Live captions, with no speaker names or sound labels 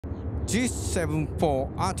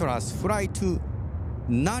G74 Atlas fly to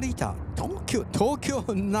Narita, Tokyo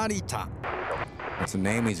Narita. Its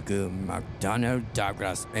name is good. McDonnell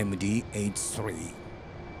Douglas MD-83.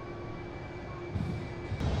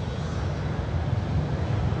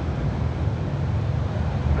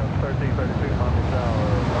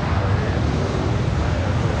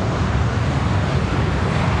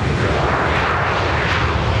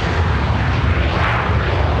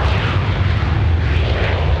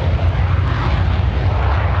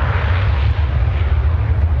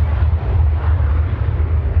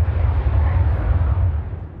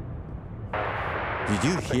 Did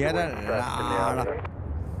you hear that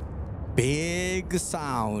big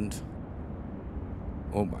sound?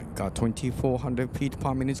 Oh my God, 2,400 feet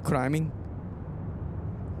per minute climbing.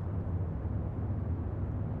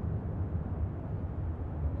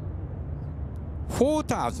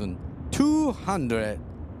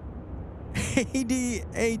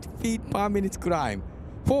 $4,288 feet per minute climb.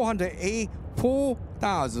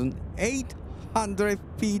 4,800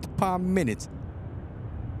 feet per minute.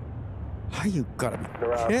 How you gotta be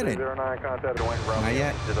kidding? Not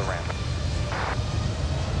yet.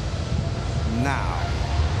 Now.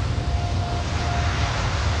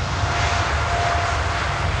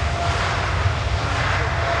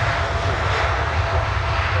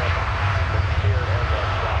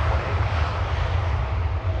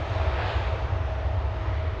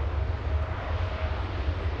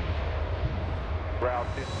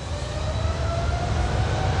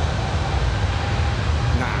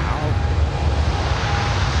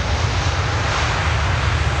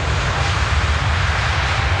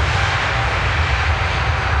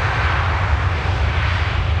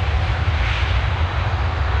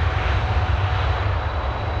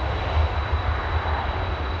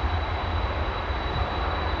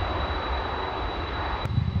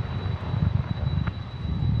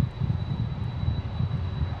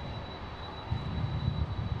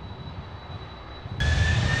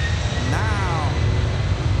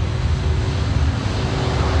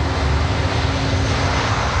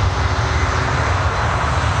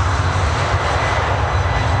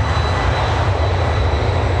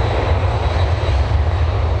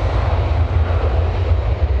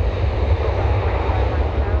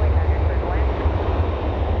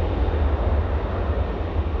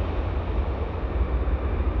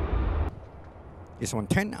 It's on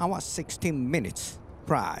 10 hours, 16 minutes.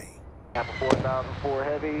 Fly. Apple 4004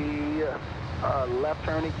 heavy, left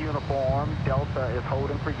turning uniform. Delta is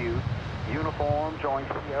holding for you. Uniform, join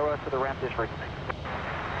Sierra to the ramp district.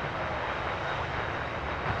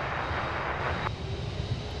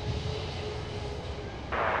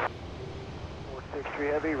 463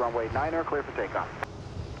 heavy, runway 9er, clear for takeoff.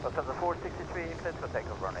 Lufthansa 463, clear for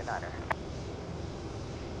takeoff, runway 9er.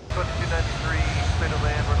 2293, clear to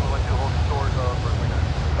land, runway 12, hold short of runway 9.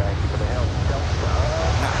 Thank you for the help, Delta.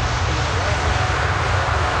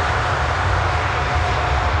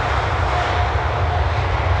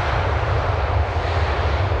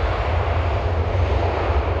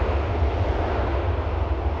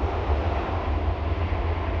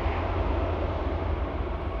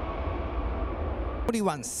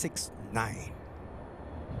 $4169.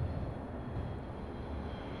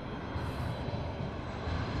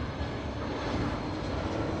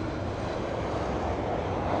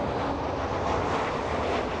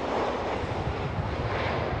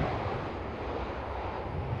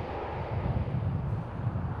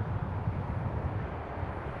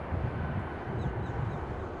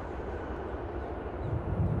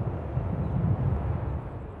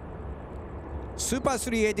 Super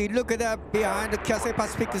 380, look at that behind the Cathay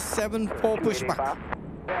Pacific 74 pushback.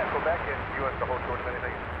 Yeah, go back in. US to hold short of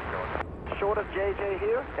anything. Short of JJ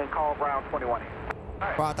here and call ground 21 here.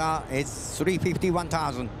 But it's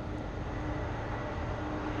 351,000.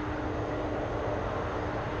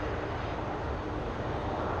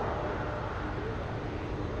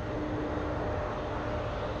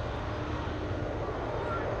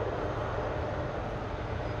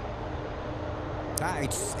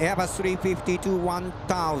 It's Airbus 350 to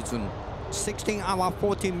 1,000. 16 hour,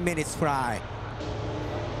 14 minutes fly.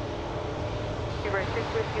 Livery 6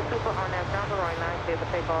 Whiskey Super on that Delta runway 9, clear for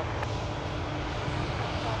takeoff.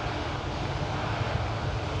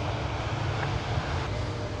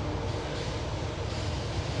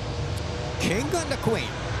 King and the Queen.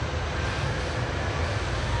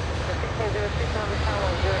 The 1606 on the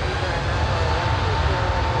tower, 0899.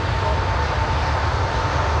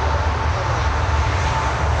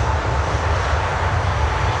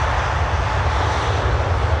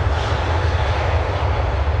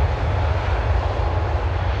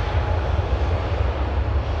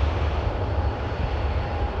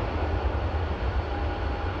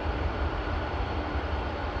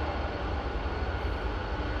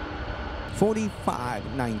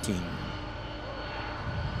 4519.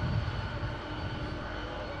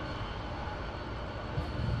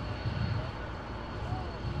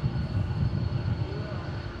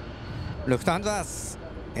 Lufthansa's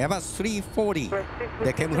Airbus 340.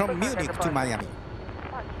 They came from Munich to Miami.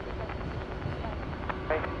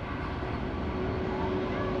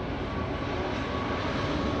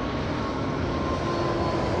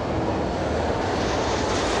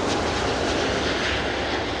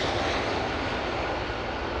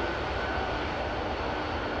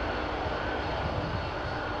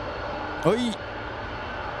 Oi! Okay,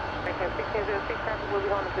 1606 traffic will be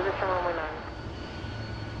on the position runway 9.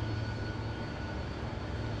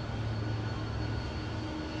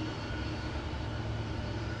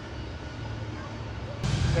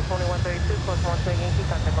 Okay, 2132, course 1 Yankee,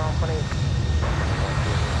 contact ground 28.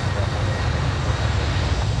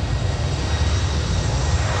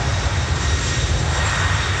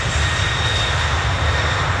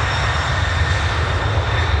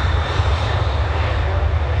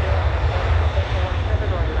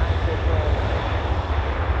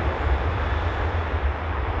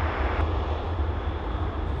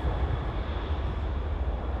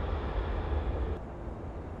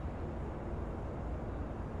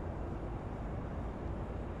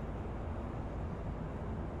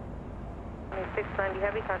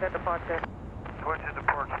 Heavy, contact departure. Switch to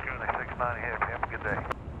departure, June 690 Heavy. Have a good day.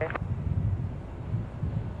 Okay.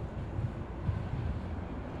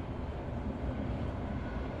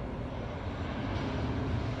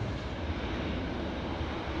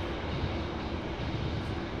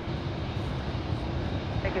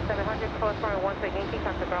 Take it 700, cross runway 1 Yankee,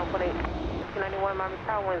 contact ground 28. 291 Miami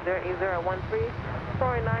Tower, wind 080 at 13.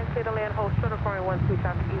 Runway 9, clear to land, hold short of runway 12,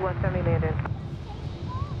 traffic E170 landing.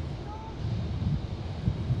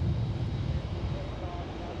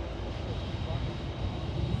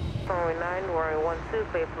 Runway 9, runway 12,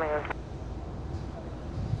 clear to land.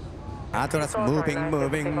 Atlas moving,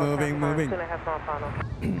 moving, moving, moving. 2.5 on final.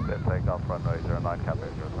 Then take off runway 09, Cafe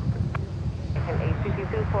 012. And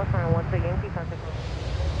 862, course runway 12 Yankee, contact.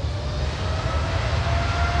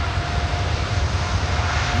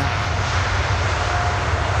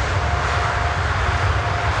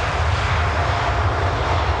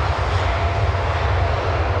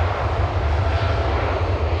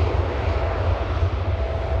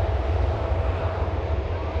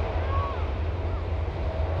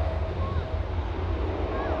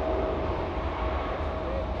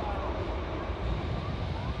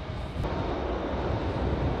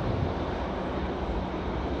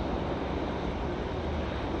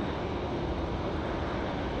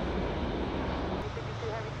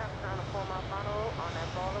 On that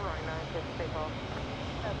baller, runway 9, just take off.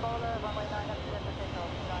 That baller, runway 9.